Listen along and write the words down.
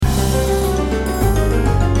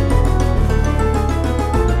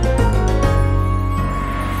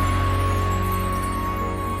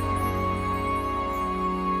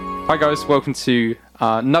Hi guys, welcome to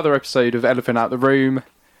another episode of Elephant Out the Room.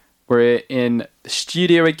 We're in the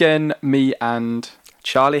studio again, me and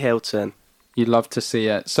Charlie Hilton. You'd love to see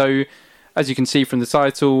it. So, as you can see from the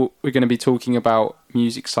title, we're going to be talking about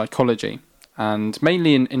music psychology, and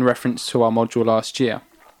mainly in reference to our module last year.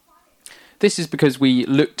 This is because we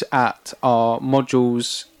looked at our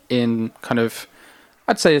modules in kind of,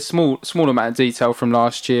 I'd say, a small amount of detail from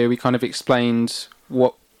last year. We kind of explained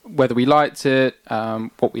whether we liked it,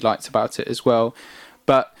 what we liked about it as well.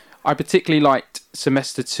 But I particularly liked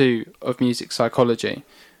semester 2 of music psychology.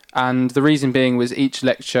 And the reason being was each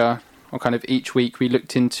lecture, or kind of each week, we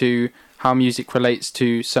looked into how music relates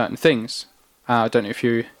to certain things. I don't know if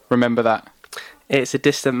you remember that. It's a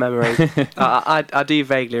distant memory. I do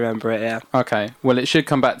vaguely remember it, yeah. Okay, well, it should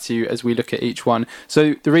come back to you as we look at each one.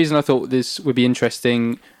 So the reason I thought this would be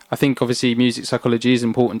interesting, I think obviously music psychology is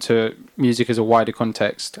important to music as a wider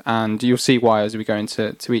context, and you'll see why as we go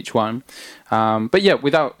into each one. But yeah,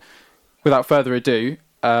 without further ado,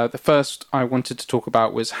 the first I wanted to talk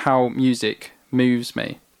about was how music moves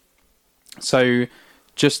me. So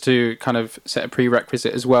just to kind of set a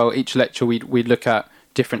prerequisite as well, each lecture we'd look at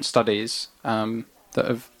different studies that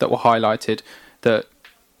were highlighted that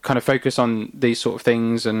kind of focus on these sort of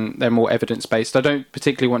things, and they're more evidence-based. I don't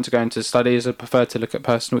particularly want to go into studies. I prefer to look at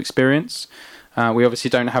personal experience. We obviously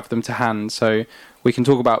don't have them to hand, so we can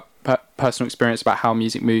talk about personal experience about how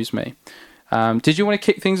music moves me. Did you want to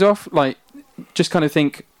kick things off? Like, just kind of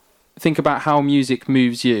think about how music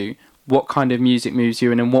moves you. What kind of music moves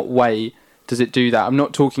you, and in what way does it do that? I'm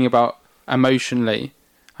not talking about emotionally.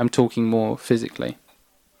 I'm talking more physically.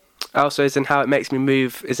 Oh, so as in how it makes me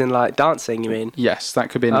move, is in like dancing, you mean? Yes, that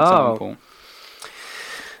could be an example.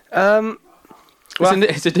 Well,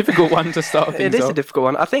 it's a difficult one to start things off. It is a difficult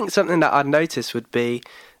one. I think something that I'd notice would be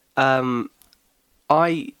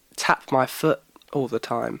I tap my foot all the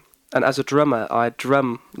time. And as a drummer, I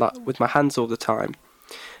drum like with my hands all the time.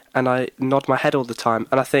 And I nod my head all the time.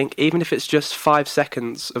 And I think even if it's just 5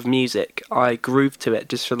 seconds of music, I groove to it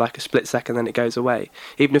just for like a split second, then it goes away.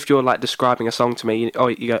 Even if you're like describing a song to me, you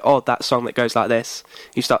go, oh, that song that goes like this,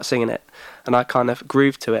 you start singing it. And I kind of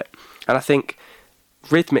groove to it. And I think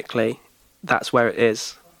rhythmically, that's where it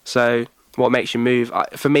is. So what makes you move,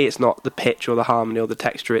 for me, it's not the pitch or the harmony or the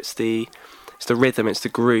texture, it's the rhythm, it's the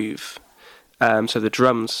groove. So the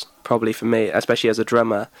drums, probably for me, especially as a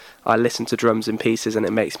drummer, I listen to drums in pieces and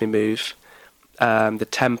it makes me move. The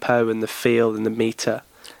tempo and the feel and the meter.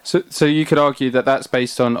 So you could argue that that's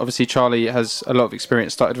based on, obviously Charlie has a lot of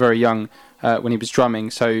experience, started very young when he was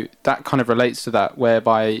drumming, so that kind of relates to that,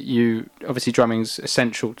 whereby obviously drumming's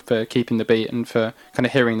essential for keeping the beat and for kind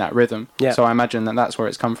of hearing that rhythm. Yeah. So I imagine that that's where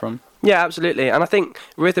it's come from. Yeah, absolutely. And I think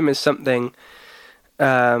rhythm is something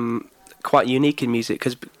quite unique in music,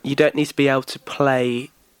 because you don't need to be able to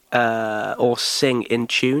play or sing in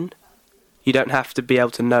tune. You don't have to be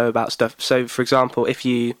able to know about stuff. So, for example, if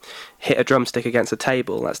you hit a drumstick against a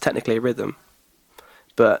table, that's technically a rhythm.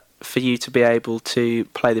 But for you to be able to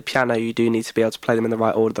play the piano, you do need to be able to play them in the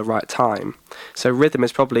right order, the right time. So rhythm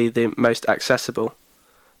is probably the most accessible.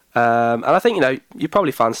 And I think, you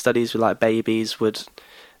probably find studies with like babies would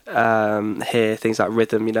hear things like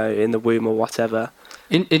rhythm, in the womb or whatever.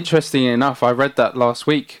 Interestingly enough, I read that last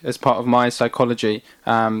week as part of my psychology.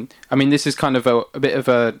 This is kind of a bit of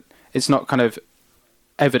a... It's not kind of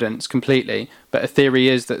evidence completely, but a theory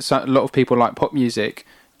is that a lot of people like pop music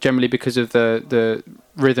generally because of the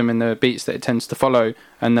rhythm and the beats that it tends to follow,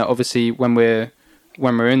 and that obviously when we're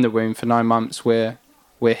in the womb for 9 months, we're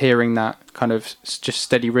hearing that kind of just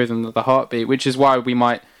steady rhythm of the heartbeat, which is why we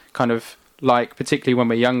might kind of like, particularly when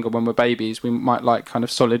we're younger, when we're babies, we might like kind of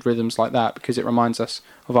solid rhythms like that because it reminds us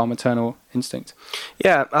of our maternal instinct.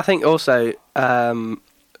 Yeah, I think also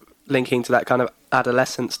linking to that kind of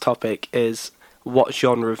adolescence topic is what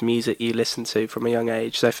genre of music you listen to from a young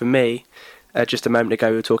age. So for me, just a moment ago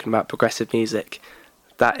we were talking about progressive music.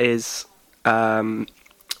 That is, I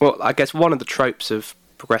guess one of the tropes of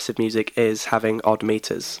progressive music is having odd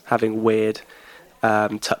meters, having weird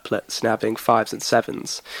tuplets and having 5s and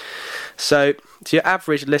 7s. So to your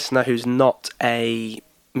average listener who's not a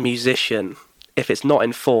musician, if it's not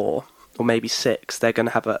in 4 or maybe 6, they're going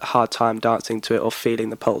to have a hard time dancing to it or feeling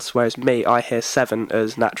the pulse. Whereas me, I hear 7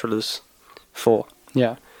 as natural as 4.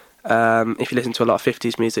 Yeah. If you listen to a lot of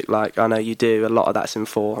 50s music, like I know you do, a lot of that's in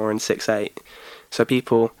 4 or in 6/8. So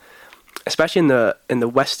people, especially in the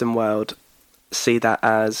Western world, see that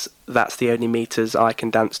as that's the only meters I can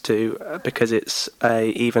dance to because it's a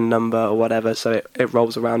even number or whatever, so it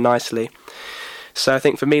rolls around nicely. So I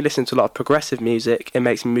think for me, listening to a lot of progressive music, it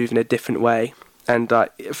makes me move in a different way. And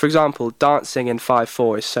for example, dancing in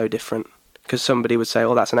 5/4 is so different because somebody would say,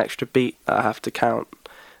 oh, that's an extra beat that I have to count.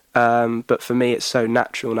 But for me, it's so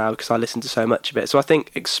natural now because I listen to so much of it. So I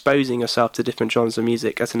think exposing yourself to different genres of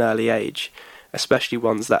music at an early age, especially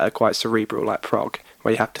ones that are quite cerebral, like prog,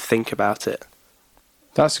 where you have to think about it.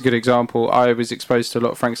 That's a good example. I was exposed to a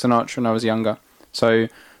lot of Frank Sinatra when I was younger. So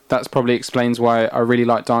that probably explains why I really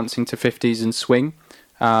like dancing to 50s and swing.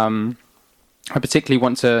 I particularly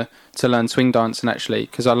want to learn swing dancing, actually,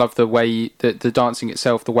 because I love the way that the dancing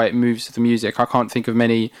itself, the way it moves to the music. I can't think of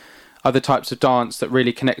many other types of dance that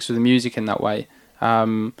really connects with the music in that way.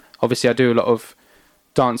 Obviously, I do a lot of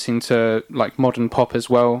dancing to like modern pop as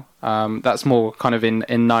well. That's more kind of in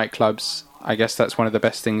nightclubs. I guess that's one of the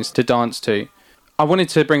best things to dance to. I wanted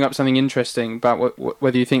to bring up something interesting about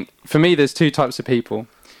whether you think... For me, there's two types of people.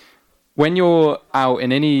 When you're out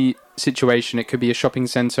in any situation, it could be a shopping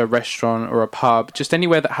centre, a restaurant or a pub, just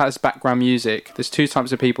anywhere that has background music, there's two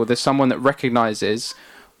types of people. There's someone that recognises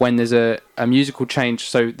when there's a musical change,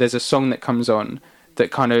 so there's a song that comes on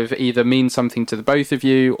that kind of either means something to the both of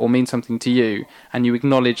you or means something to you, and you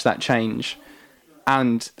acknowledge that change.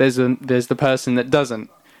 And there's the person that doesn't,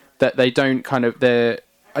 that they don't kind of...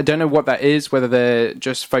 I don't know what that is, whether they're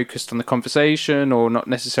just focused on the conversation or not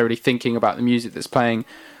necessarily thinking about the music that's playing.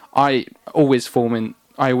 I always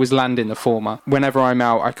land in the former. Whenever I'm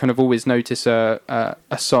out, I kind of always notice a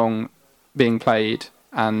song being played,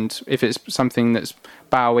 and if it's something that's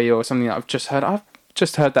Bowie or something that I've just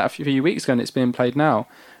heard that a few weeks ago and it's being played now.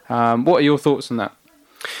 What are your thoughts on that?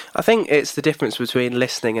 I think it's the difference between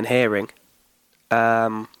listening and hearing.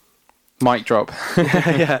 Mic drop.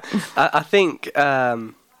 Yeah, I think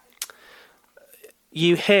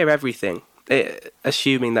you hear everything,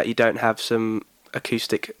 assuming that you don't have some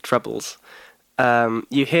acoustic troubles.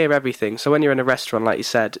 You hear everything. So when you're in a restaurant, like you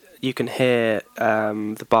said, you can hear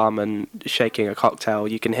the barman shaking a cocktail,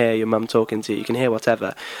 you can hear your mum talking to you, you can hear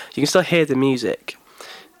whatever. You can still hear the music.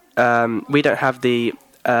 We don't have the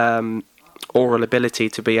oral ability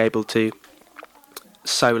to be able to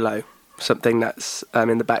solo something that's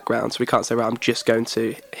in the background, so we can't say, right, I'm just going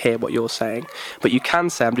to hear what you're saying, but you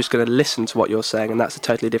can say, I'm just going to listen to what you're saying, and that's a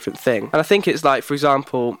totally different thing. And I think it's like, for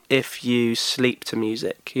example, if you sleep to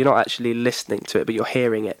music, you're not actually listening to it, but you're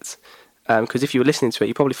hearing it, because if you were listening to it,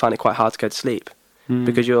 you probably find it quite hard to go to sleep,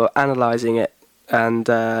 because you're analysing it, and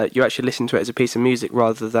you're actually listening to it as a piece of music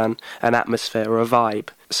rather than an atmosphere or a vibe.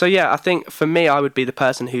 So yeah, I think for me, I would be the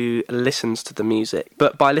person who listens to the music,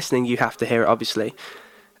 but by listening you have to hear it, obviously.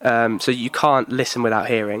 So you can't listen without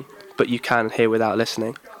hearing, but you can hear without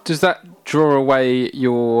listening. Does that draw away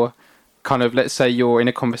your kind of, let's say you're in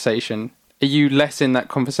a conversation, are you less in that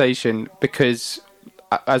conversation because,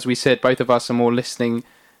 as we said, both of us are more listening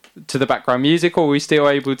to the background music, or are we still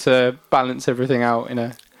able to balance everything out in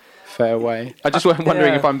a fair way? I just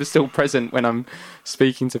wondering if I'm still present when I'm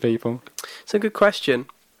speaking to people. It's a good question.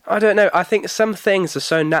 I don't know. I think some things are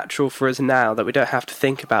so natural for us now that we don't have to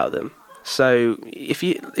think about them. So if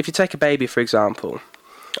you take a baby, for example,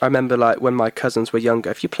 I remember like when my cousins were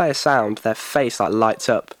younger, if you play a sound, their face like lights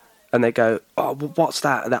up and they go, oh, what's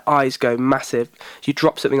that? And their eyes go massive. You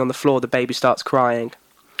drop something on the floor, the baby starts crying.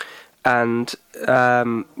 And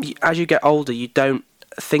as you get older, you don't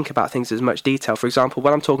think about things as much detail. For example,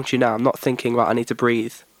 when I'm talking to you now, I'm not thinking, right, I need to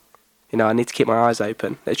breathe. You know, I need to keep my eyes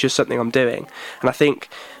open. It's just something I'm doing. And I think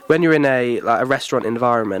when you're in a restaurant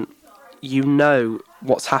environment, you know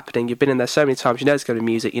what's happening. You've been in there so many times. You know there's going to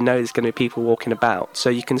be music. You know there's going to be people walking about.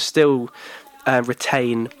 So you can still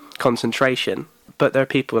retain concentration. But there are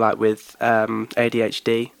people like with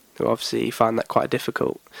ADHD who obviously find that quite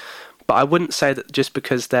difficult. But I wouldn't say that just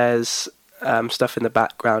because there's stuff in the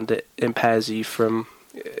background, it impairs you from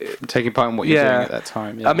taking part in what you're doing at that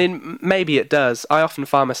time. Yeah. I mean, maybe it does. I often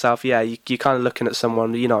find myself, you're kind of looking at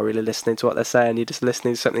someone, you're not really listening to what they're saying, you're just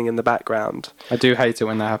listening to something in the background. I do hate it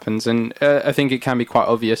when that happens, and I think it can be quite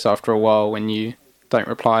obvious after a while when you don't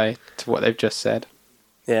reply to what they've just said.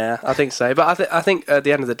 Yeah, I think so. But I think at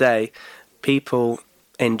the end of the day, people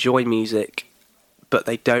enjoy music, but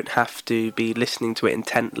they don't have to be listening to it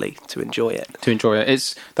intently to enjoy it.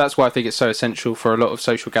 That's why I think it's so essential for a lot of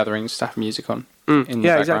social gatherings to have music on.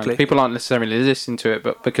 Yeah, exactly. People aren't necessarily listening to it,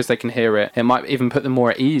 but because they can hear it, it might even put them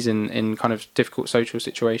more at ease in kind of difficult social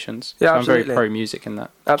situations. Yeah, so absolutely. I'm very pro-music in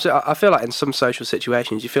that. Absolutely. I feel like in some social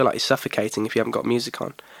situations, you feel like you're suffocating if you haven't got music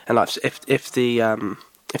on. And like if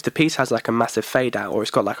the piece has like a massive fade out, or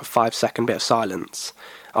it's got like a 5-second bit of silence,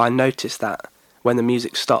 I notice that when the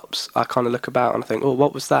music stops, I kind of look about and I think, oh,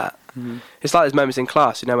 what was that? It's like those moments in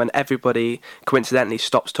class, when everybody coincidentally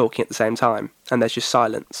stops talking at the same time and there's just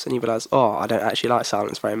silence, and you realise, oh, I don't actually like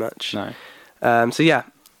silence very much. No. So yeah,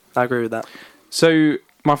 I agree with that. So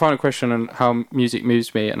my final question on how music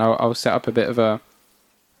moves me, and I'll set up a bit of a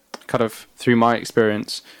kind of through my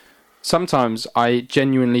experience. Sometimes I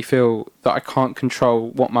genuinely feel that I can't control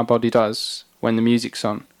what my body does when the music's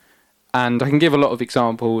on. And I can give a lot of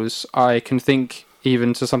examples. I can think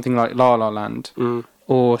even to something like La La Land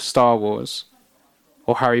or Star Wars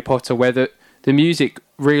or Harry Potter, where the music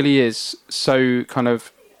really is so kind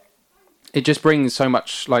of, it just brings so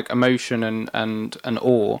much like emotion and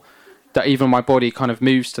awe that even my body kind of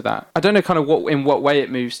moves to that. I don't know kind of in what way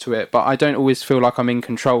it moves to it, but I don't always feel like I'm in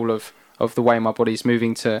control of the way my body's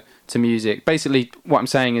moving to music. Basically, what I'm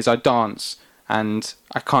saying is I dance and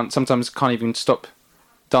I sometimes can't even stop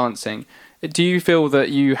dancing. Do you feel that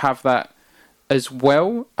you have that as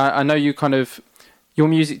well? I know you kind of, your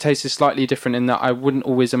music taste is slightly different in that I wouldn't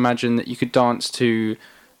always imagine that you could dance to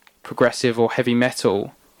progressive or heavy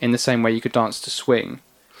metal in the same way you could dance to swing.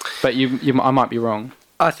 But I might be wrong.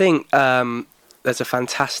 I think there's a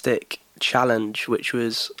fantastic challenge which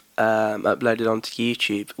was uploaded onto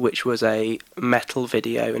YouTube, which was a metal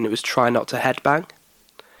video, and it was Try Not to Headbang.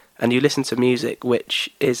 And you listen to music which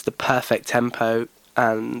is the perfect tempo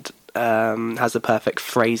and has the perfect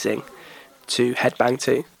phrasing to headbang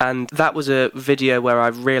to. And that was a video where I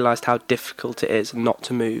realised how difficult it is not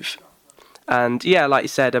to move. And yeah, like you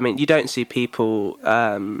said, I mean, you don't see people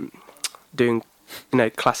doing,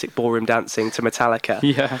 classic ballroom dancing to Metallica.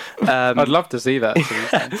 Yeah, I'd love to see that.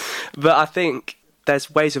 But I think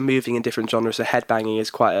there's ways of moving in different genres. So headbanging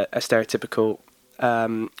is quite a stereotypical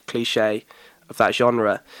cliche of that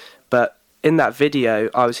genre. But in that video,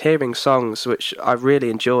 I was hearing songs which I really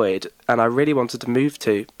enjoyed and I really wanted to move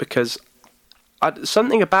to, because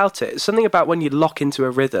something about when you lock into a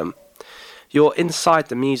rhythm, you're inside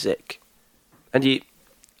the music, and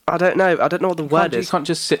I don't know what the word is. You can't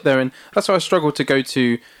just sit there, and that's why I struggle to go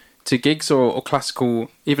to gigs or classical,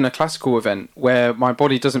 even a classical event where my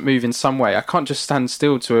body doesn't move in some way. I can't just stand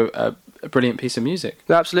still to a brilliant piece of music.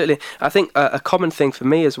 No, absolutely. I think a common thing for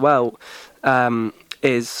me as well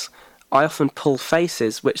is I often pull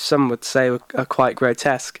faces, which some would say are quite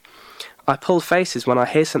grotesque. I pull faces when I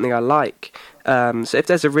hear something I like. So if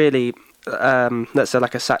there's a really, let's say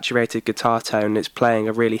like a saturated guitar tone, and it's playing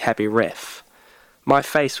a really heavy riff, my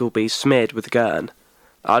face will be smeared with Gurn.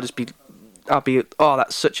 I'll be, oh,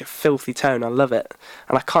 that's such a filthy tone, I love it.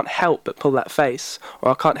 And I can't help but pull that face,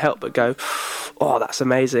 or I can't help but go, oh, that's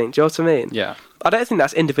amazing. Do you know what I mean? Yeah. I don't think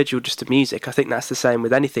that's individual just to music. I think that's the same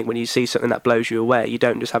with anything. When you see something that blows you away, you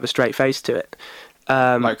don't just have a straight face to it.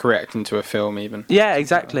 Like reacting to a film even. Yeah,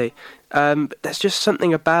 exactly. But there's just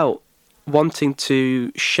something about wanting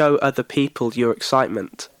to show other people your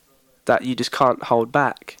excitement that you just can't hold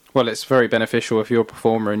back. Well, it's very beneficial if you're a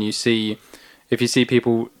performer and if you see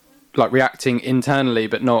people like reacting internally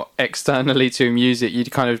but not externally to music, you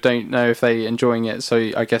kind of don't know if they're enjoying it.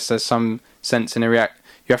 So I guess there's some sense in you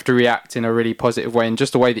have to react in a really positive way, in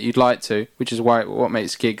just a way that you'd like to, which is what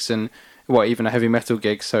makes gigs and even a heavy metal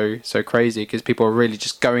gig so crazy, because people are really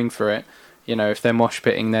just going for it. If they're mosh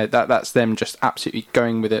pitting, that's them just absolutely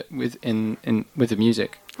going with it with the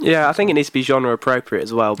music. Yeah, I think it needs to be genre appropriate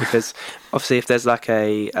as well, because obviously if there's like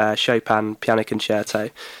a Chopin piano concerto,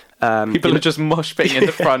 people are just mosh pitting in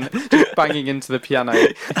the front, just banging into the piano.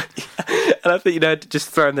 And I think, just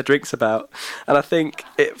throwing the drinks about. And I think,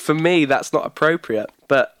 for me, that's not appropriate.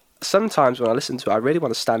 But sometimes when I listen to it, I really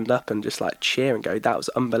want to stand up and just like cheer and go, that was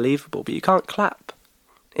unbelievable. But you can't clap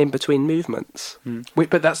in between movements.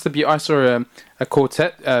 But that's the beauty. I saw a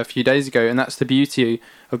quartet a few days ago, and that's the beauty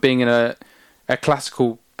of being in a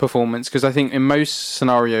classical performance, because I think in most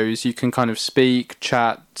scenarios you can kind of speak,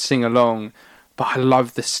 chat, sing along, but I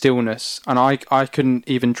love the stillness, and I couldn't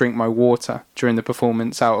even drink my water during the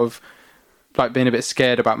performance out of like being a bit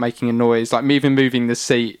scared about making a noise. Like even moving the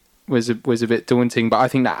seat was a bit daunting, but I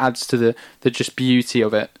think that adds to the just beauty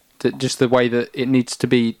of it, just the way that it needs to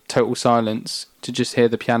be total silence to just hear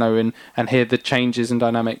the piano and hear the changes and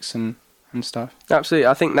dynamics and stuff. Absolutely.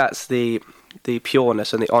 I think that's the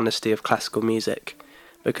pureness and the honesty of classical music,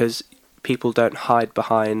 because people don't hide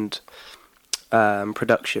behind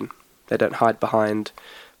production. They don't hide behind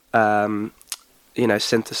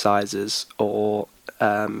synthesizers or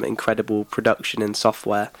incredible production in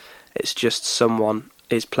software. It's just someone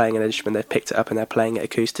is playing an instrument, they've picked it up and they're playing it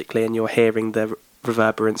acoustically, and you're hearing the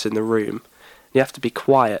reverberance in the room. You have to be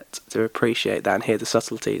quiet to appreciate that and hear the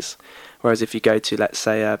subtleties. Whereas if you go to, let's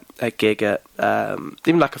say, a gig at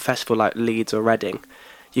even like a festival like Leeds or Reading,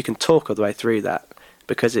 you can talk all the way through that,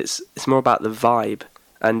 because it's more about the vibe,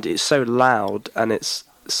 and it's so loud and it's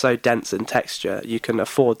so dense in texture, you can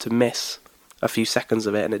afford to miss a few seconds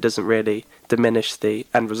of it and it doesn't really diminish the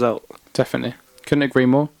end result. Definitely. Couldn't agree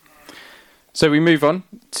more. So we move on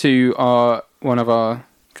to one of our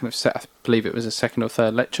kind of set, I believe it was a second or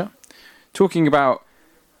third lecture, talking about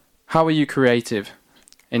how are you creative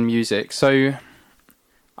in music. So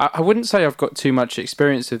I wouldn't say I've got too much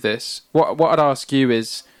experience of this. What I'd ask you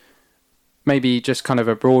is maybe just kind of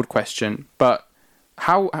a broad question, but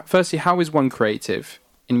firstly, how is one creative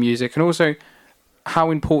in music? And also,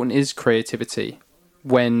 how important is creativity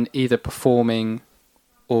when either performing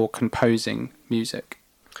or composing music?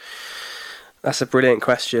 That's a brilliant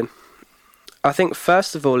question. I think,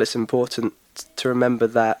 first of all, it's important to remember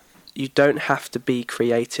that you don't have to be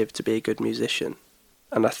creative to be a good musician.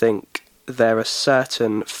 And I think there are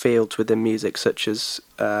certain fields within music, such as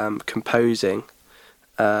composing,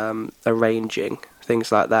 arranging,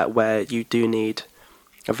 things like that, where you do need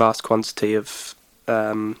a vast quantity of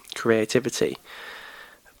creativity.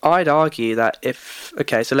 I'd argue that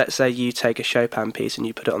so let's say you take a Chopin piece and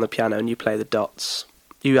you put it on the piano and you play the dots.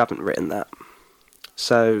 You haven't written that.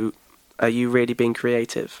 So are you really being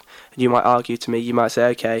creative? And you might argue to me, you might say,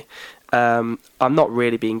 okay, I'm not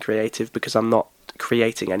really being creative because I'm not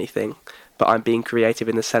creating anything, but I'm being creative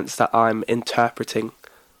in the sense that I'm interpreting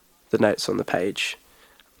the notes on the page.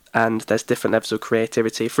 And there's different levels of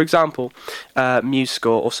creativity. For example,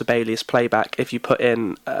 MuseScore or Sibelius playback, if you put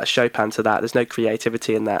in Chopin to that, there's no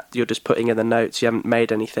creativity in that. You're just putting in the notes, you haven't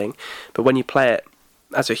made anything. But when you play it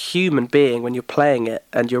as a human being, when you're playing it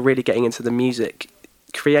and you're really getting into the music,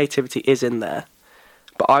 creativity is in there.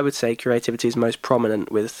 But I would say creativity is most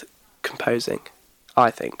prominent with composing,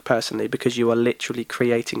 I think, personally, because you are literally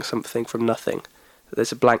creating something from nothing.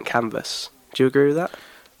 There's a blank canvas. Do you agree with that?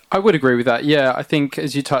 I would agree with that, yeah. I think,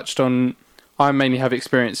 as you touched on, I mainly have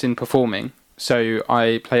experience in performing, so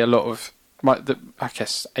I play a lot of, I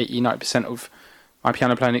guess 80-90% of my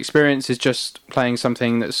piano playing experience is just playing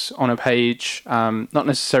something that's on a page, not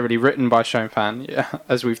necessarily written by Chopin. Yeah,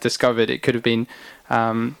 as we've discovered, it could have been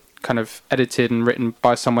kind of edited and written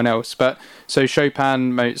by someone else. But so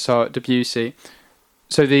Chopin, Mozart, Debussy.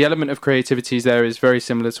 So the element of creativity there is very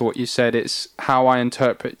similar to what you said. It's how I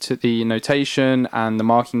interpret the notation and the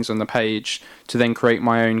markings on the page to then create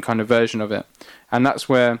my own kind of version of it. And that's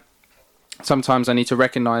where sometimes I need to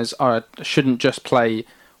recognise I shouldn't just play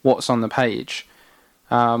what's on the page.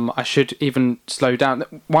 I should even slow down.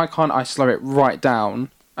 Why can't I slow it right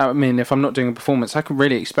down? I mean, if I'm not doing a performance, I can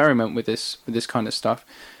really experiment with this kind of stuff.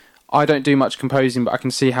 I don't do much composing, but I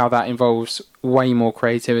can see how that involves way more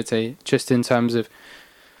creativity, just in terms of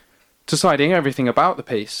deciding everything about the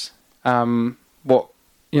piece. What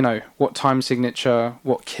time signature,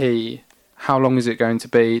 what key, how long is it going to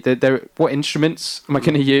be? What instruments am I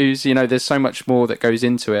going to use? There's so much more that goes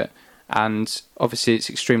into it, and obviously it's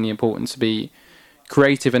extremely important to be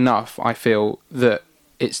creative enough, I feel, that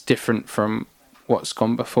it's different from what's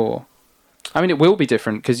gone before. I mean, it will be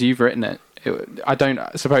different because you've written it. I don't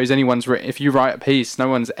suppose anyone's written. If you write a piece, no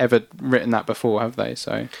one's ever written that before, have they?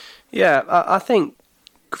 So, yeah, I think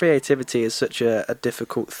creativity is such a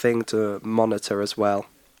difficult thing to monitor as well,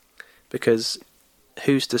 because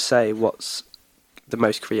who's to say what's the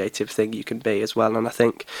most creative thing you can be as well? And I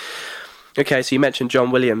think, okay, so you mentioned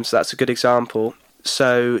John Williams. That's a good example.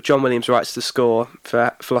 So John Williams writes the score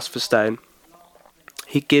for Philosopher's Stone.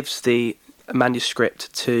 He gives the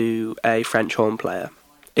manuscript to a French horn player.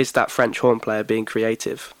 Is that French horn player being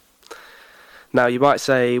creative? Now, you might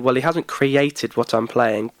say, well, he hasn't created what I'm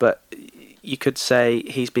playing, but you could say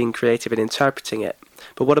he's being creative in interpreting it.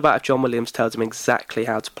 But what about if John Williams tells him exactly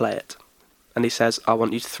how to play it? And he says, I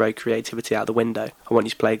want you to throw creativity out the window. I want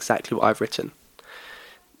you to play exactly what I've written.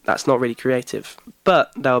 That's not really creative.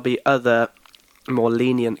 But there'll be other more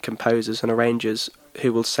lenient composers and arrangers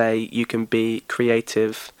who will say you can be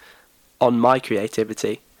creative on my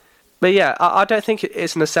creativity. But yeah, I don't think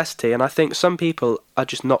it's a necessity, and I think some people are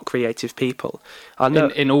just not creative people. I know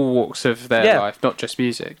in all walks of their life, not just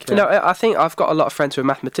music. Yeah. I think I've got a lot of friends who are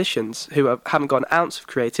mathematicians who haven't got an ounce of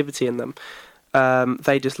creativity in them.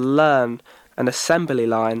 They just learn an assembly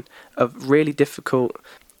line of really difficult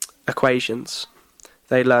equations.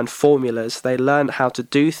 They learn formulas. They learn how to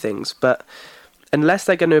do things, but unless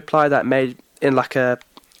they're going to apply that made in like an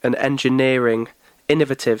engineering,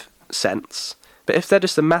 innovative sense. But if they're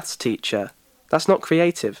just a maths teacher, that's not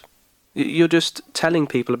creative. You're just telling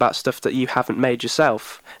people about stuff that you haven't made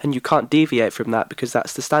yourself, and you can't deviate from that because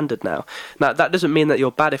that's the standard now. Now, that doesn't mean that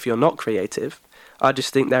you're bad if you're not creative. I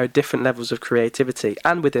just think there are different levels of creativity,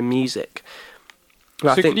 and within music.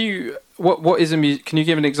 So can you can you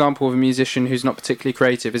give an example of a musician who's not particularly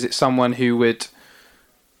creative? Is it someone who would...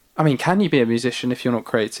 I mean, can you be a musician if you're not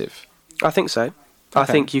creative? I think so. Okay. I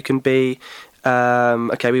think you can be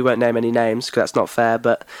Okay, we won't name any names because that's not fair,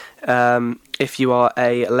 but if you are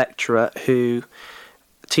a lecturer who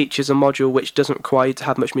teaches a module which doesn't require you to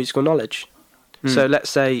have much musical knowledge. So let's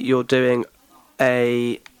say you're doing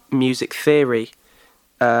a music theory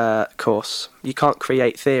course. You can't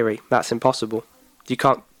create theory. That's impossible. You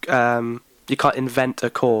can't invent a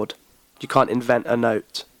chord. You can't invent a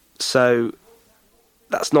note. So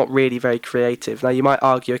that's not really very creative. Now you might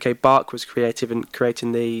argue, okay, Bach was creative in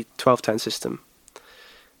creating the 12-tone system.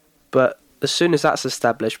 But as soon as that's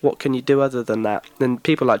established, what can you do other than that? And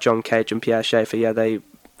people like John Cage and Pierre Schaeffer, yeah, they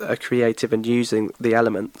are creative in using the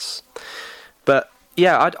elements. But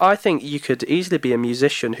yeah, I think you could easily be a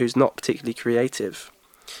musician who's not particularly creative.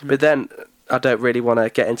 But then I don't really want to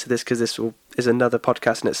get into this because is another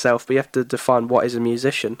podcast in itself. But you have to define what is a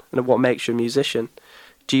musician and what makes you a musician.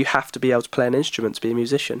 Do you have to be able to play an instrument to be a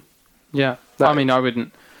musician? Yeah, no. I mean, I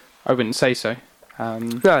wouldn't say so.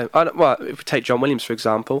 No, well, if we take John Williams for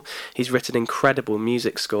example, he's written incredible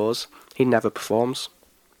music scores. He never performs.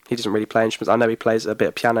 He doesn't really play instruments. I know he plays a bit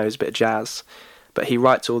of piano, a bit of jazz, but he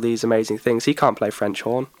writes all these amazing things. He can't play French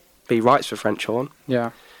horn, but he writes for French horn.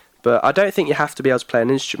 Yeah. But I don't think you have to be able to play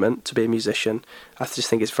an instrument to be a musician. I just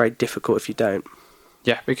think it's very difficult if you don't.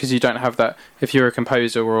 Yeah, because you don't have that. If you're a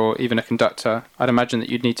composer or even a conductor, I'd imagine that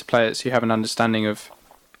you'd need to play it so you have an understanding of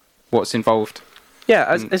what's involved.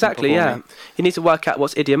 Yeah, exactly, yeah. You need to work out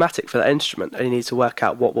what's idiomatic for that instrument, and you need to work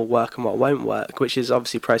out what will work and what won't work, which is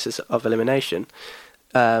obviously a process of elimination.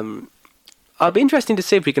 I'll be interesting to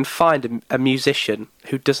see if we can find a musician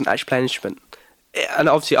who doesn't actually play an instrument. And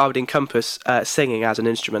obviously I would encompass singing as an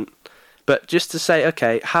instrument. But just to say,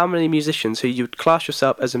 okay, how many musicians who you would class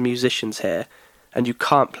yourself as a musicians here, and you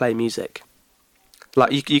can't play music?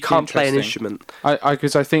 Like, you can't play an instrument.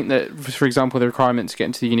 Because I think that, for example, the requirement to get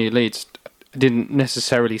into the Uni of Leeds didn't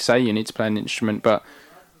necessarily say you need to play an instrument, but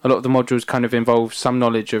a lot of the modules kind of involve some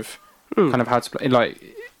knowledge of kind of how to play, like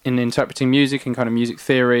in interpreting music and kind of music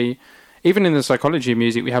theory. Even in the psychology of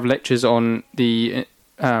music, we have lectures on the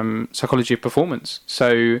psychology of performance.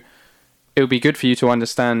 So it would be good for you to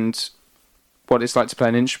understand what it's like to play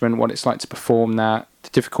an instrument, what it's like to perform that, the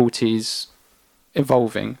difficulties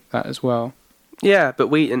involving that as well. Yeah,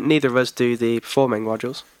 but neither of us do the performing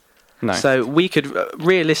modules. No. So we could,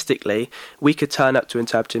 realistically, we could turn up to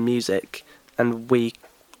interpreting music and we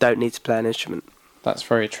don't need to play an instrument. That's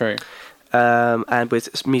very true. And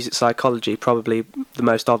with music psychology, probably the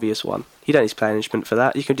most obvious one. You don't need to play an instrument for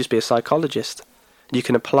that. You can just be a psychologist. You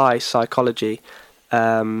can apply psychology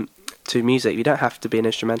to music. You don't have to be an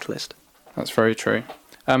instrumentalist. That's very true.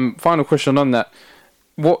 Final question on that.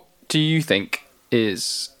 What do you think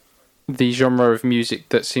is the genre of music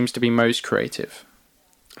that seems to be most creative?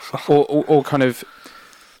 or kind of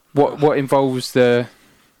what involves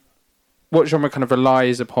what genre kind of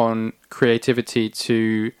relies upon creativity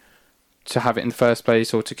to have it in the first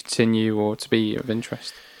place, or to continue, or to be of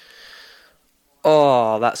interest?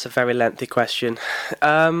 Oh, that's a very lengthy question.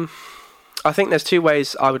 I think there's two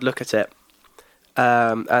ways I would look at it,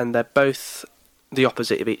 and they're both the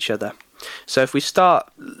opposite of each other. So if we start,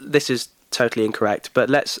 this is totally incorrect, but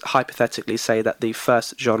let's hypothetically say that the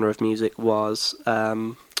first genre of music was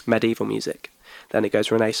medieval music. Then it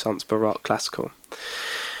goes Renaissance, Baroque, classical.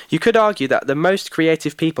 You could argue that the most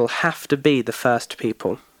creative people have to be the first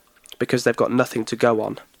people, because they've got nothing to go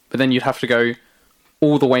on. But then you'd have to go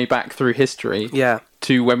all the way back through history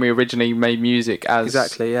to when we originally made music as...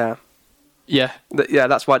 Exactly, yeah. Yeah. Yeah,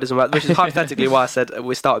 that's why it doesn't work. Which is hypothetically why I said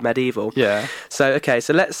we start with medieval. Yeah. So, okay,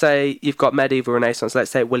 so let's say you've got medieval, Renaissance.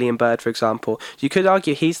 Let's say William Byrd, for example. You could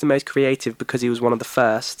argue he's the most creative because he was one of the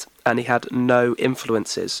first and he had no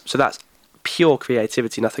influences. So that's pure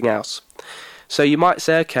creativity, nothing else. So you might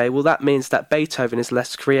say, okay, well, that means that Beethoven is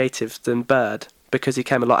less creative than Byrd because he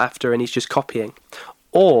came a lot after and he's just copying.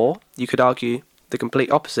 Or you could argue the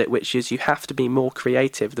complete opposite, which is you have to be more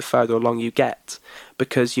creative the further along you get,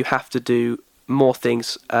 because you have to do more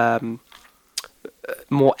things,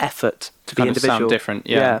 more effort to be individual. Sound different,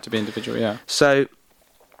 to be individual, yeah. So,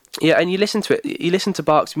 yeah, and you listen to it. You listen to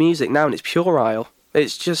Bach's music now, and it's puerile.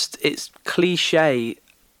 It's cliche,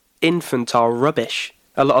 infantile rubbish.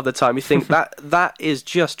 A lot of the time, you think that is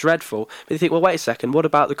just dreadful. But you think, well, wait a second. What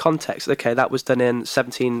about the context? Okay, that was done in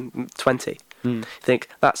 1720. You think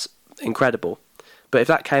that's incredible. But if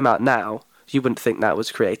that came out now, you wouldn't think that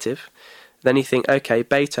was creative. Then you think, okay,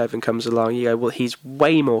 Beethoven comes along, you go, well, he's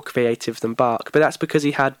way more creative than Bach. But that's because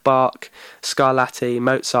he had Bach, Scarlatti,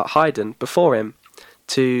 Mozart, Haydn before him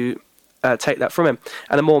to take that from him.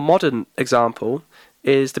 And a more modern example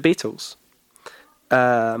is the Beatles.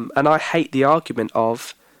 And I hate the argument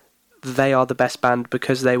of they are the best band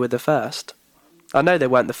because they were the first. I know they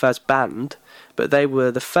weren't the first band, but they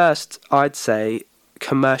were the first, I'd say,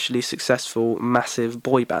 commercially successful, massive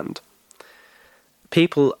boy band.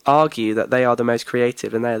 People argue that they are the most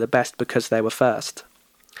creative and they are the best because they were first.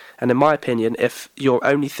 And in my opinion, if your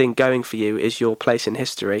only thing going for you is your place in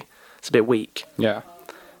history, it's a bit weak. Yeah.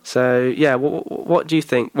 So, yeah, what do you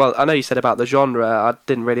think? Well, I know you said about the genre. I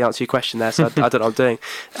didn't really answer your question there, so I don't know what I'm doing.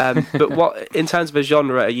 But what, in terms of a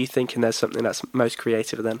genre, are you thinking there's something that's most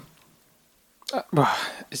creative of them? Well,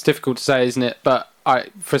 it's difficult to say, isn't it? But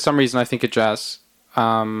for some reason, I think of jazz.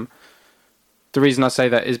 The reason I say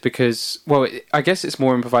that is because, well, I guess it's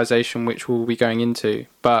more improvisation, which we'll be going into.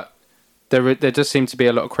 But there does seem to be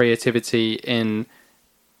a lot of creativity in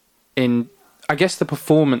I guess the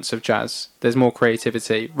performance of jazz. There's more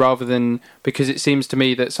creativity rather than, because it seems to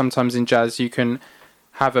me that sometimes in jazz you can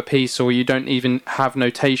have a piece or you don't even have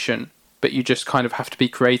notation, but you just kind of have to be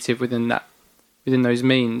creative within those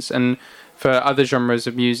means. And for other genres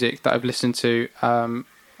of music that I've listened to, and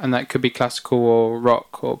that could be classical or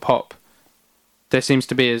rock or pop, there seems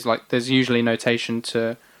to be there's usually notation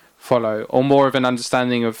to follow, or more of an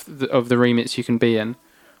understanding of the remits you can be in,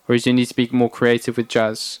 whereas you need to be more creative with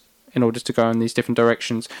jazz in order to go in these different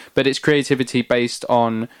directions. But it's creativity based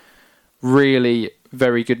on really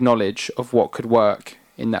very good knowledge of what could work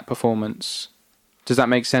in that performance. Does that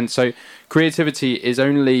make sense? So creativity is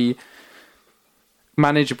only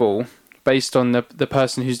manageable based on the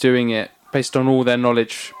person who's doing it, based on all their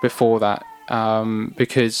knowledge before that.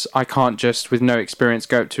 Because I can't just, with no experience,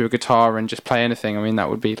 go up to a guitar and just play anything. I mean, that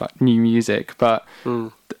would be like new music. But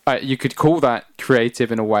you could call that creative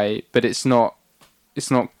in a way, but it's not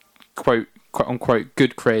quote unquote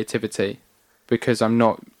good creativity, because I'm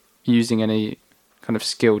not using any kind of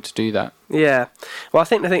skill to do that. Yeah. Well, I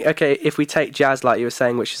think okay, if we take jazz like you were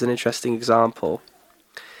saying, which is an interesting example,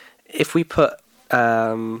 if we put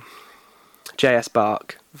J.S.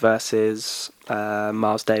 Bach versus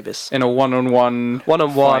Miles Davis in a one-on-one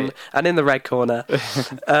fight, and in the red corner,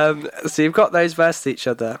 so you've got those versus each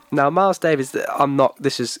other. Now, Miles Davis,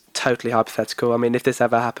 this is totally hypothetical. I mean, if this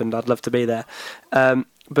ever happened, I'd love to be there.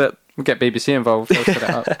 But we'll get BBC involved. Let's set it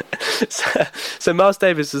up. So Miles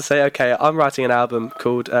Davis would say, okay, I'm writing an album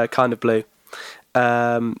called Kind of Blue.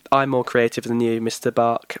 I'm more creative than you, Mr.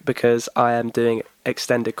 Bach, because I am doing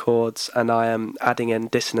extended chords and I am adding in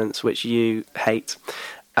dissonance, which you hate,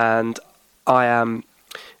 and I am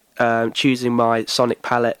choosing my sonic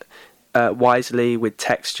palette wisely with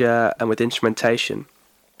texture and with instrumentation.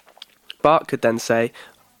 Bach could then say,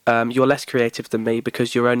 you're less creative than me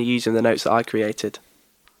because you're only using the notes that I created.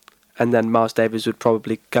 And then Miles Davis would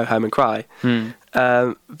probably go home and cry.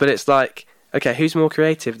 But it's like, okay, who's more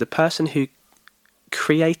creative? The person who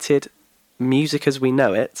created music as we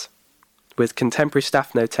know it with contemporary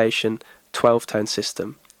staff notation, 12-tone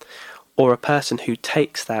system, or a person who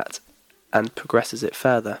takes that and progresses it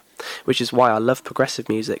further, which is why I love progressive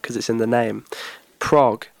music, because it's in the name.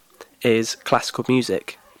 Prog is classical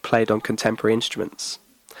music played on contemporary instruments.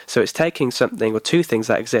 So it's taking something, or two things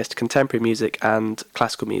that exist, contemporary music and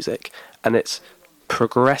classical music, and it's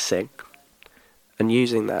progressing and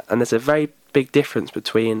using that. And there's a very big difference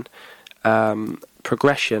between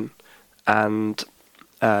progression and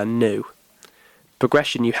new.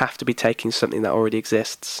 Progression, you have to be taking something that already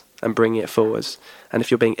exists and bringing it forwards. And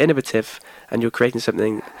if you're being innovative and you're creating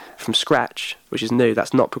something from scratch, which is new,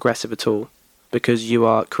 that's not progressive at all, because you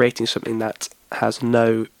are creating something that has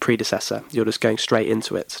no predecessor. You're just going straight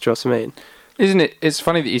into it. Do you know what I mean? Isn't it? It's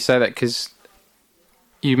funny that you say that, because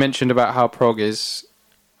you mentioned about how prog is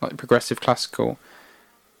like progressive classical,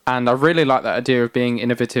 and I really like that idea of being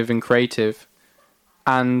innovative and creative.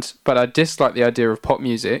 But I dislike the idea of pop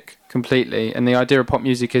music completely. And the idea of pop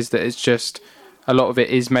music is that it's just, a lot of it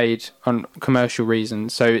is made on commercial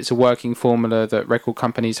reasons. So it's a working formula that record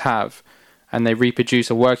companies have, and they reproduce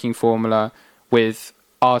a working formula with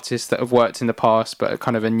artists that have worked in the past but are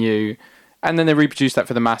kind of a new, and then they reproduce that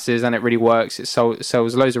for the masses, and it really works. It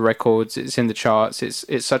sells loads of records, it's in the charts,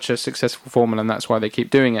 it's such a successful formula, and that's why they keep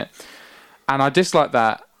doing it. And I dislike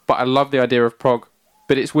that, but I love the idea of prog.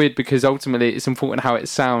 But it's weird because ultimately it's important how it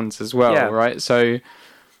sounds as well, right? So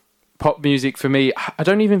pop music for me, I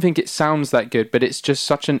don't even think it sounds that good, but it's just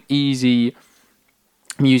such an easy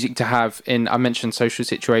music to have in, I mentioned social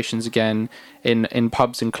situations again, in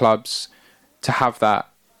pubs and clubs, to have that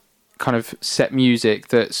kind of set music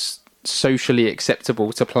that's socially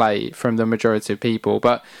acceptable to play from the majority of people.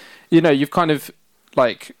 But, you know, you've kind of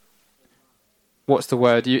like, what's the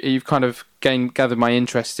word? You've kind of gathered my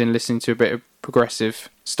interest in listening to a bit of progressive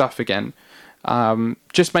stuff again.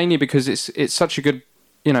 Just mainly because it's such a good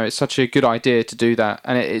it's such a good idea to do that,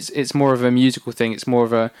 and it's more of a musical thing. It's more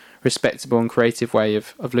of a respectable and creative way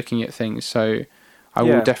of looking at things. So I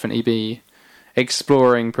will definitely be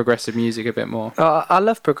exploring progressive music a bit more. I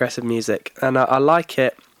love progressive music, and I like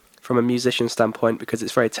it from a musician standpoint because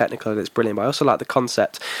it's very technical and it's brilliant, but I also like the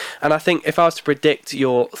concept. And I think if I was to predict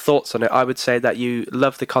your thoughts on it, I would say that you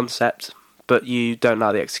love the concept, but you don't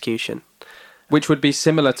like the execution. Which would be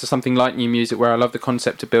similar to something like new music, where I love the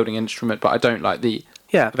concept of building an instrument, but I don't like the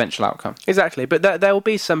eventual outcome. Exactly, but there will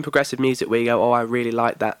be some progressive music where you go, oh, I really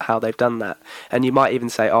like that, how they've done that. And you might even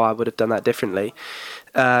say, oh, I would have done that differently.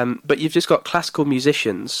 But you've just got classical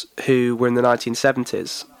musicians who were in the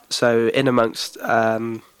 1970s, so in amongst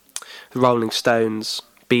the Rolling Stones,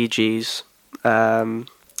 Bee Gees, even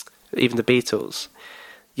the Beatles,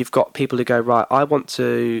 you've got people who go, right, I want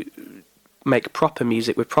to make proper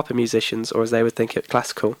music with proper musicians, or as they would think it,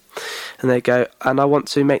 classical, and they go, and I want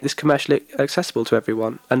to make this commercially accessible to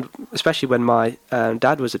everyone. And especially when my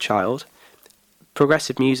dad was a child,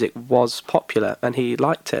 progressive music was popular and he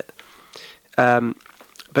liked it.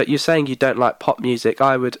 But you're saying you don't like pop music.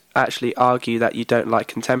 I would actually argue that you don't like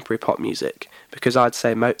contemporary pop music, because I'd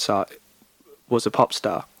say Mozart was a pop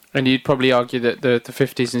star. And you'd probably argue that the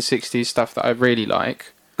 50s and 60s stuff that I really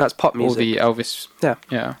like, that's pop music. Or the Elvis.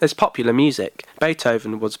 Yeah. It's popular music.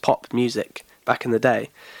 Beethoven was pop music back in the day.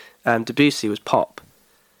 Debussy was pop.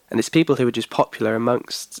 And it's people who were just popular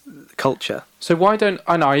amongst culture. So why don't...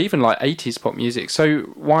 I know, I even like 80s pop music. So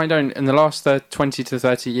why don't, in the last 20 to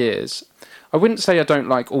 30 years... I wouldn't say I don't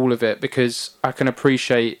like all of it, because I can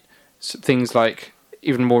appreciate things like,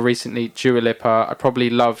 even more recently, Dua Lipa. I probably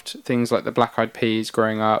loved things like the Black Eyed Peas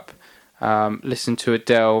growing up. Listened to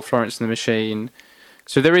Adele, Florence and the Machine...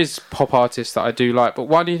 So there is pop artists that I do like, but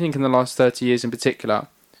why do you think in the last 30 years in particular,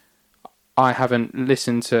 I haven't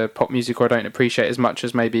listened to pop music, or I don't appreciate as much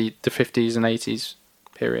as maybe the 50s and 80s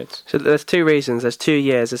periods? So there's two reasons. There's 2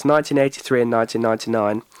 years. There's 1983 and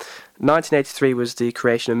 1999. 1983 was the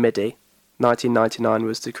creation of MIDI. 1999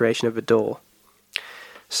 was the creation of a DAW.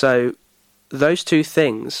 So those two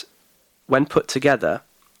things, when put together,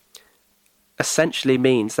 essentially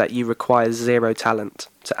means that you require zero talent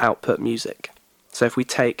to output music. So if we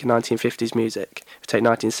take 1950s music, if we take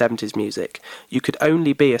 1970s music, you could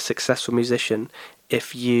only be a successful musician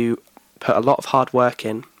if you put a lot of hard work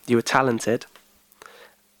in, you were talented,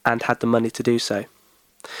 and had the money to do so.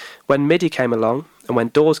 When MIDI came along, and when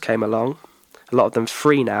DAWs came along, a lot of them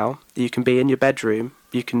free now, you can be in your bedroom,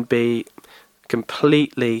 you can be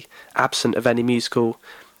completely absent of any musical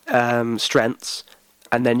strengths,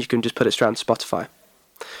 and then you can just put it straight on Spotify.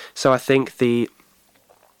 So I think the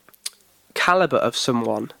caliber of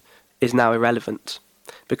someone is now irrelevant,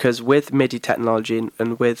 because with MIDI technology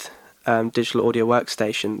and with digital audio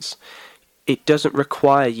workstations, it doesn't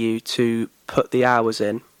require you to put the hours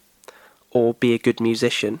in or be a good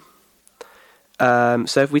musician.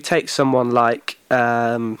 So if we take someone like,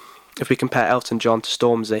 if we compare Elton John to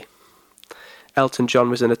Stormzy, Elton John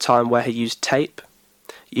was in a time where he used tape.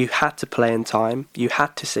 You had to play in time, you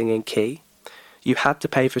had to sing in key, you had to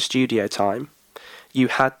pay for studio time, you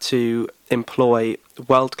had to employ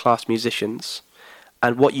world-class musicians,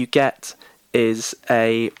 and what you get is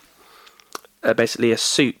basically a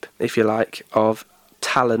soup, if you like, of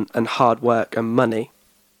talent and hard work and money,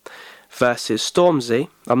 versus Stormzy.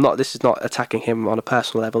 This is not attacking him on a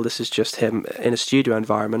personal level, this is just him in a studio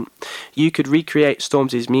environment. You could recreate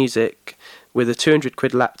Stormzy's music with a 200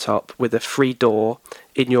 quid laptop, with a free DAW,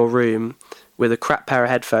 in your room, with a crap pair of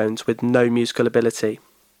headphones, with no musical ability.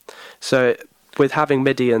 So with having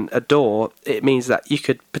MIDI and a DAW, it means that you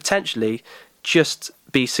could potentially just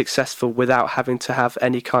be successful without having to have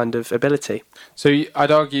any kind of ability. So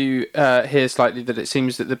I'd argue here slightly that it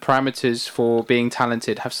seems that the parameters for being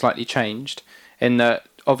talented have slightly changed, in that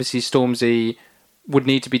obviously Stormzy would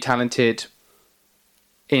need to be talented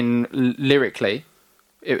in lyrically,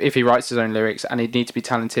 if he writes his own lyrics, and he'd need to be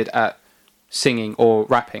talented at singing or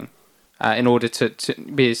rapping in order to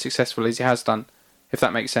be as successful as he has done, if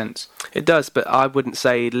that makes sense. It does, but I wouldn't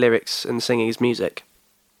say lyrics and singing is music.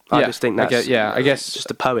 I just think that's I guess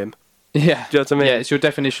just a poem. Yeah. Do you know what I mean? Yeah, it's your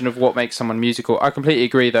definition of what makes someone musical. I completely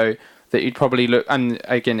agree, though, that you'd probably look... And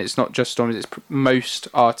again, it's not just Stormzy, it's most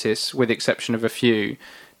artists, with the exception of a few,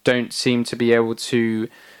 don't seem to be able to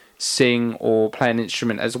sing or play an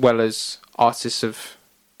instrument as well as artists of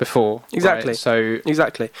before. Exactly. Right? So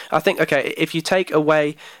exactly. I think, okay, if you take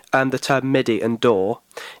away the term MIDI and DAW,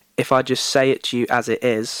 if I just say it to you as it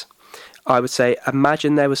is, I would say,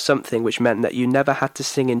 imagine there was something which meant that you never had to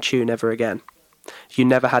sing in tune ever again. You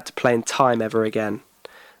never had to play in time ever again.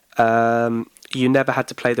 you never had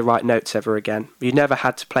to play the right notes ever again. You never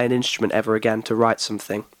had to play an instrument ever again to write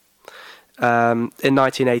something. In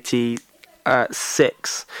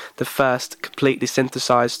 1986, the first completely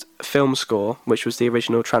synthesized film score, which was the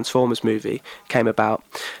original Transformers movie, came about.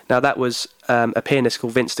 Now that was a pianist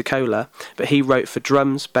called Vince DiCola, but he wrote for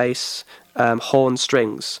drums, bass, horn,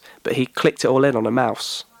 strings, but he clicked it all in on a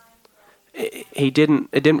mouse. It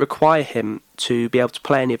didn't require him to be able to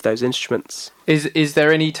play any of those instruments. Is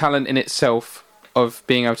there any talent in itself of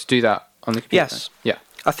being able to do that on the computer? Yes. Yeah.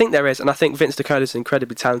 I think there is, and I think Vince DiCola is an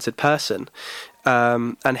incredibly talented person,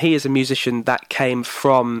 and he is a musician that came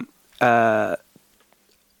from an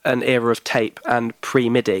era of tape and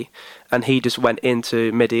pre-MIDI, and he just went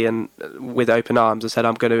into MIDI and with open arms and said,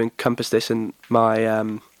 I'm going to encompass this in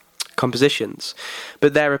my compositions.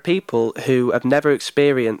 But there are people who have never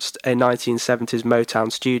experienced a 1970s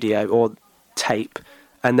Motown studio or tape,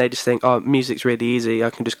 and they just think, oh, music's really easy,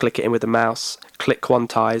 I can just click it in with a mouse, click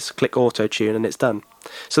quantize, click auto-tune, and it's done.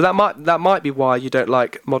 So that might be why you don't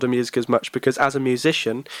like modern music as much, because as a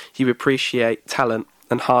musician you appreciate talent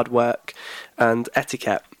and hard work and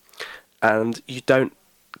etiquette, and you don't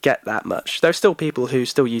get that much. There are still people who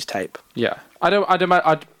still use tape. Yeah,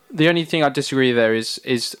 the only thing I disagree there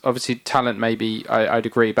is obviously talent. Maybe I'd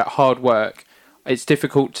agree, but hard work. It's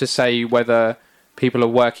difficult to say whether people are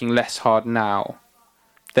working less hard now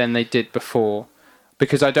than they did before,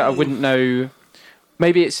 because I wouldn't know.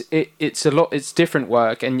 Maybe it's different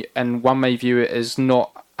work, and one may view it as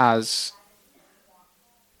not as.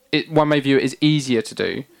 One may view it as easier to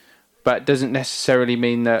do, but it doesn't necessarily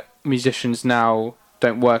mean that musicians now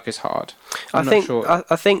don't work as hard. I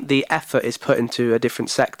think the effort is put into a different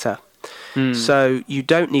sector. So you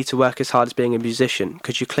don't need to work as hard as being a musician,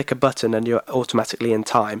 because you click a button and you're automatically in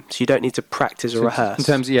time. So you don't need to practice or rehearse. In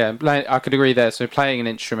terms, I could agree there. So playing an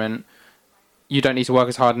instrument, you don't need to work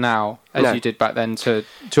as hard now as you did back then to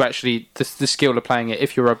actually the skill of playing it.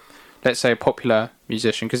 If you're let's say a popular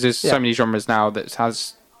musician, because there's so many genres now that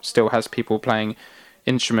still has people playing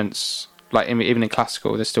instruments. Like even in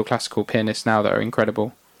classical, there's still classical pianists now that are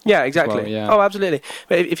incredible. Yeah, exactly. Well, yeah. Oh, absolutely.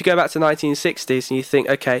 But if you go back to the 1960s and you think,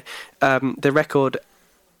 okay, the record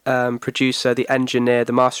producer, the engineer,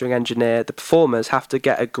 the mastering engineer, the performers have to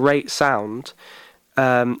get a great sound,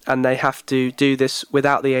 and they have to do this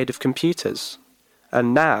without the aid of computers.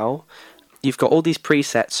 And now you've got all these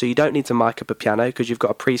presets, so you don't need to mic up a piano because you've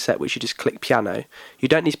got a preset which you just click piano. You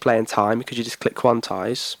don't need to play in time because you just click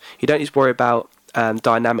quantize. You don't need to worry about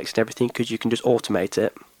dynamics and everything because you can just automate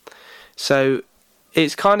it. So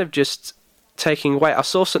it's kind of just taking away. I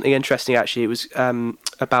saw something interesting actually. It was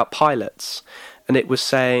about pilots, and it was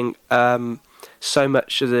saying so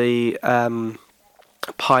much of the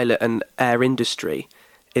pilot and air industry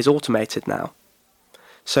is automated now.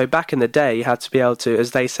 So back in the day you had to be able to,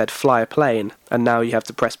 as they said, fly a plane, and now you have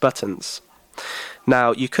to press buttons.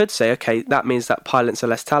 Now, you could say, okay, that means that pilots are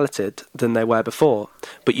less talented than they were before.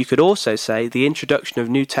 But you could also say the introduction of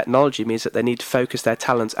new technology means that they need to focus their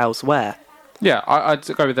talents elsewhere. Yeah, I'd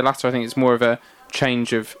go with the latter. I think it's more of a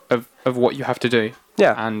change of what you have to do.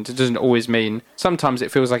 Yeah. And it doesn't always mean... Sometimes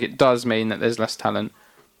it feels like it does mean that there's less talent,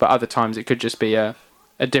 but other times it could just be a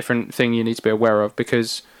different thing you need to be aware of,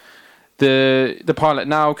 because the pilot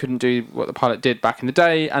now couldn't do what the pilot did back in the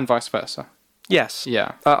day, and vice versa. Yes.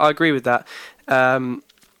 Yeah. I agree with that.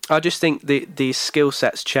 I just think the skill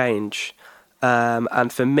sets change.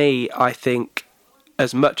 And for me, I think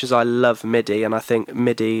as much as I love MIDI, and I think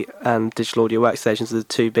MIDI and digital audio workstations are the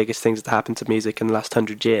two biggest things that happened to music in the last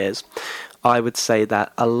 100 years, I would say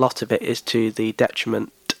that a lot of it is to the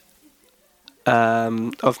detriment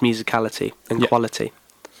of musicality and quality.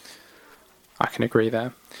 I can agree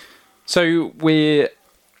there. So we're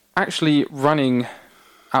actually running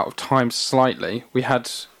out of time slightly. We had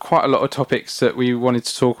quite a lot of topics that we wanted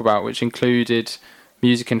to talk about, which included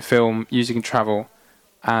music and film, music and travel,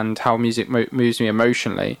 and how music moves me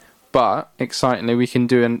emotionally. But excitingly, we can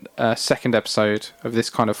do a second episode of this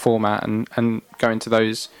kind of format and go into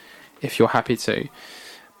those if you're happy to.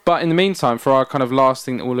 But in the meantime, for our kind of last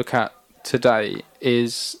thing that we'll look at today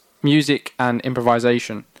is music and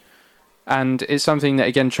improvisation. And it's something that,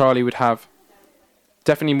 again, Charlie would have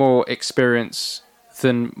definitely more experience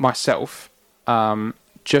than myself.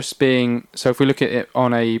 Just being... So if we look at it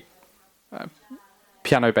on a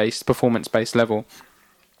piano-based, performance-based level,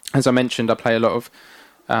 as I mentioned, I play a lot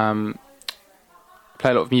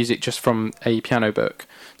of music just from a piano book.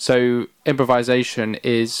 So improvisation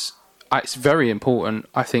is... It's very important,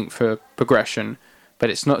 I think, for progression, but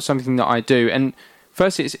it's not something that I do. And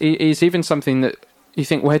first, it's even something that you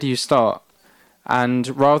think, where do you start?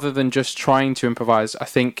 And rather than just trying to improvise, I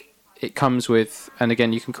think it comes with, and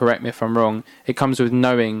again, you can correct me if I'm wrong, it comes with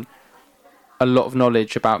knowing a lot of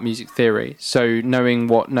knowledge about music theory. So knowing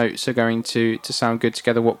what notes are going to sound good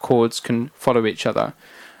together, what chords can follow each other,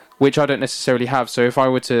 which I don't necessarily have. So if I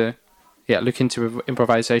were to look into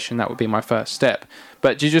improvisation, that would be my first step.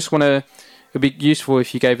 But do you just want to, it would be useful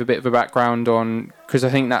if you gave a bit of a background on, because I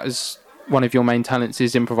think that is one of your main talents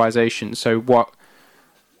is improvisation. So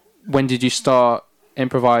when did you start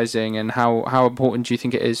improvising, and how important do you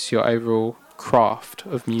think it is to your overall craft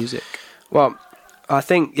of music? Well, I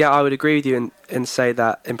think, I would agree with you and say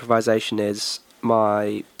that improvisation is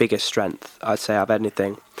my biggest strength, I'd say, out of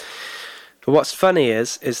anything. But what's funny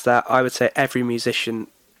is that I would say every musician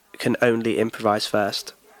can only improvise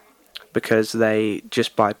first, because they,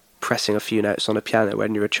 just by pressing a few notes on a piano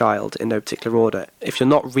when you're a child in no particular order, if you're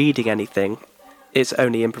not reading anything, it's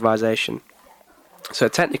only improvisation. So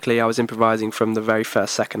technically I was improvising from the very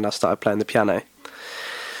first second I started playing the piano.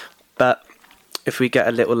 But if we get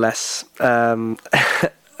a little less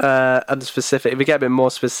unspecific, if we get a bit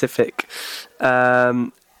more specific,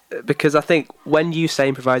 because I think when you say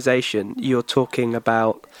improvisation, you're talking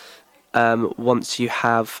about once you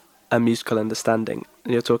have a musical understanding,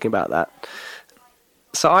 and you're talking about that.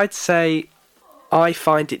 So I'd say I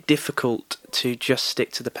find it difficult to just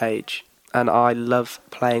stick to the page, and I love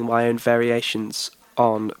playing my own variations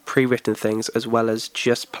on pre-written things as well as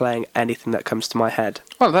just playing anything that comes to my head.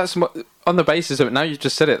 Well, that's on the basis of it. Now you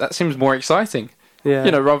just said it, that seems more exciting. Yeah.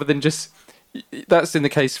 Rather than just, that's in the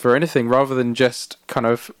case for anything, rather than just kind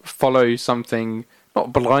of follow something,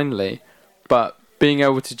 not blindly, but being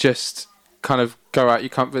able to just kind of go out your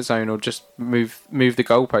comfort zone or just move the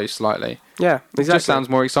goalpost slightly. Yeah, exactly. It just sounds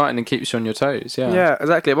more exciting and keeps you on your toes. Yeah,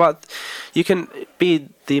 exactly. Well, you can be,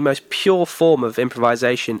 the most pure form of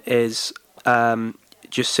improvisation is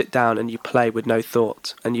just sit down and you play with no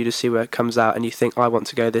thought, and you just see where it comes out, and you think, I want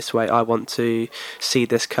to go this way, I want to see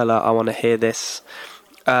this colour, I want to hear this.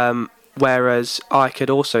 Whereas I could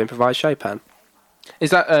also improvise Chopin. Is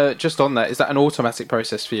that just on that? Is that an automatic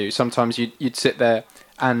process for you? Sometimes you'd sit there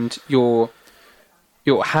and your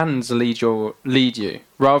hands lead you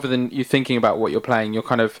rather than you thinking about what you're playing. You're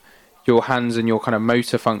kind of, your hands and your kind of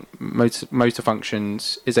motor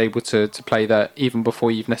functions is able to play that even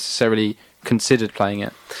before you've necessarily considered playing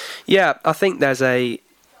it. Yeah, I think there's a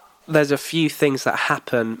few things that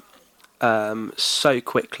happen so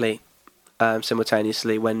quickly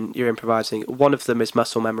simultaneously when you're improvising. One of them is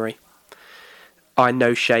muscle memory. I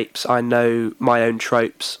know shapes, I know my own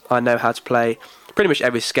tropes, I know how to play pretty much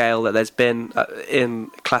every scale that there's been in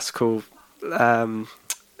classical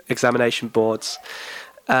examination boards.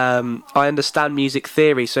 I understand music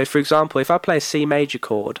theory. So, for example, if I play a C major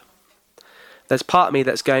chord, there's part of me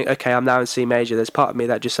that's going, okay, I'm now in C major. There's part of me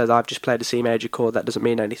that just says, I've just played a C major chord, that doesn't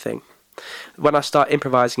mean anything. When I start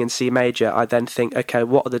improvising in C major, I then think, okay,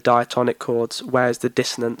 what are the diatonic chords? Where's the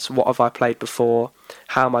dissonance? What have I played before?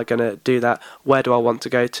 How am I going to do that? Where do I want to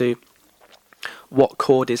go to? What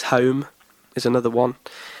chord is home is another one.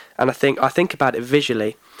 And I think about it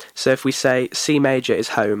visually. So if we say C major is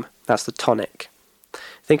home, that's the tonic.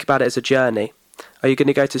 Think about it as a journey. Are you going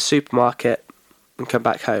to go to the supermarket and come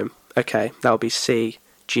back home? Okay, that will be C,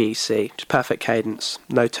 G, C. Just perfect cadence,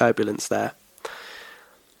 no turbulence there.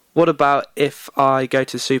 What about if I go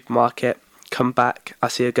to the supermarket, come back, I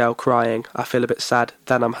see a girl crying, I feel a bit sad,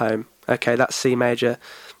 then I'm home. Okay, that's C major,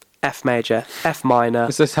 F minor.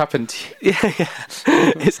 Has this happened to you? Yeah.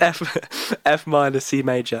 It's F minor, C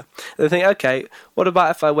major. And I think, okay, what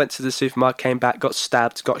about if I went to the supermarket, came back, got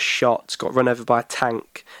stabbed, got shot, got run over by a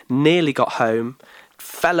tank, nearly got home,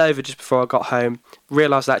 fell over just before I got home,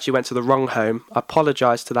 realised I actually went to the wrong home,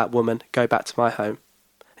 apologised to that woman, go back to my home.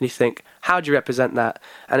 And you think, how do you represent that?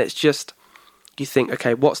 And it's just, you think,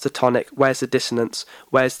 okay, what's the tonic? Where's the dissonance?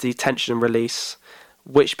 Where's the tension and release?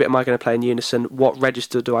 Which bit am I going to play in unison? What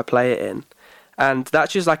register do I play it in? And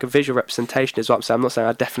that's just like a visual representation is what I'm saying. I'm not saying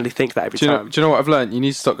I definitely think that every time. Do you know what I've learned? You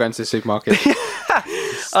need to stop going to the supermarket.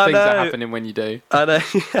 Things are happening when you do. I know.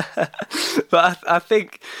 But I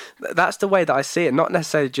think that's the way that I see it. Not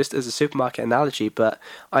necessarily just as a supermarket analogy, but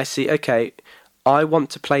I see, okay, I want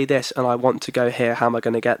to play this and I want to go here. How am I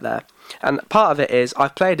going to get there? And part of it is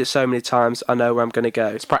I've played it so many times, I know where I'm going to go.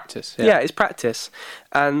 It's practice. Yeah, it's practice.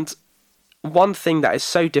 And one thing that is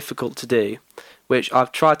so difficult to do, which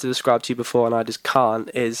I've tried to describe to you before and I just can't,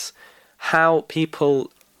 is how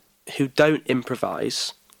people who don't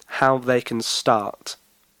improvise, how they can start.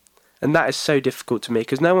 And that is so difficult to me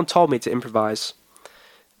because no one told me to improvise,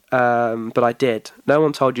 but I did. No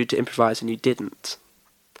one told you to improvise and you didn't.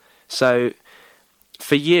 So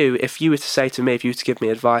for you, if you were to say to me, if you were to give me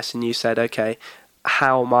advice and you said, okay,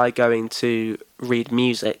 how am I going to read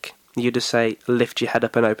music? you just say, lift your head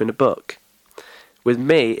up and open a book. With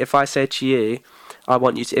me, if I say to you, I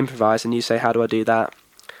want you to improvise, and you say, how do I do that?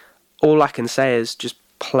 All I can say is just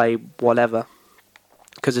play whatever.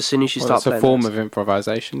 Because as soon as you start playing... It's a form of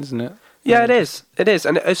improvisation, isn't it? Yeah, it is. It is.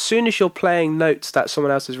 And as soon as you're playing notes that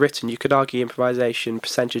someone else has written, you could argue improvisation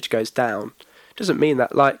percentage goes down. Doesn't mean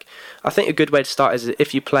that. Like, I think a good way to start is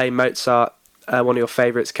if you play Mozart, one of your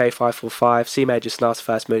favourites, K545, C major sonata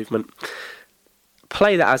first movement,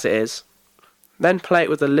 play that as it is, then play it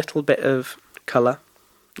with a little bit of colour,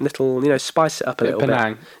 spice it up a little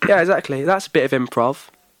bit. Yeah, exactly. That's a bit of improv.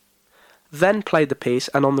 Then play the piece,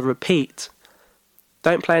 and on the repeat,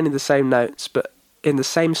 don't play any of the same notes, but in the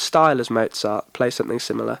same style as Mozart, play something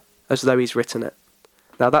similar, as though he's written it.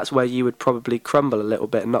 Now that's where you would probably crumble a little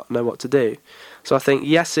bit and not know what to do. So I think,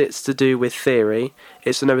 yes, it's to do with theory,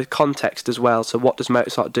 it's to know with context as well, so what does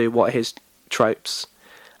Mozart do, what are his tropes,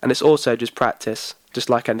 and it's also just practice, just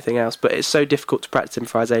like anything else, but it's so difficult to practice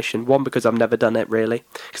improvisation, one, because I've never done it really,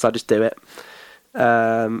 because I just do it.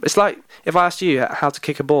 It's like, if I asked you how to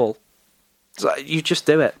kick a ball, it's like, you just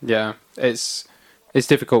do it. Yeah, it's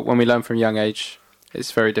difficult when we learn from a young age.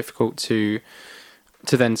 It's very difficult to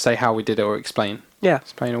then say how we did it or explain. Yeah.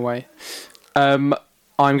 Explain away. I'm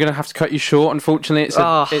going to have to cut you short, unfortunately. It's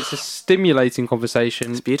a stimulating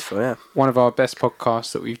conversation. It's beautiful, yeah. One of our best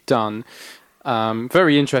podcasts that we've done.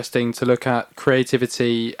 Very interesting to look at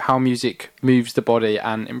creativity, how music moves the body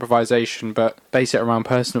and improvisation, but base it around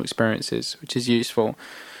personal experiences, which is useful.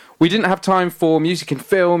 We didn't have time for music in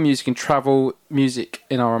film, music in travel, music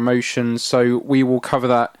in our emotions, so we will cover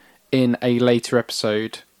that in a later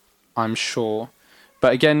episode, I'm sure.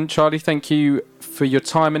 But again, Charlie, thank you for your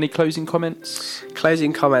time. Any closing comments?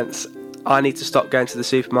 Closing comments. I need to stop going to the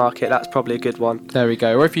supermarket. That's probably a good one. There we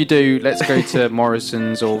go. Or if you do, let's go to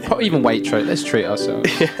Morrison's or even Waitrose. Let's treat ourselves.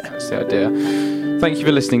 Yeah. That's the idea. Thank you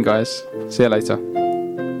for listening, guys. See you later.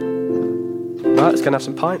 Right, let's go and have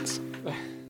some pints.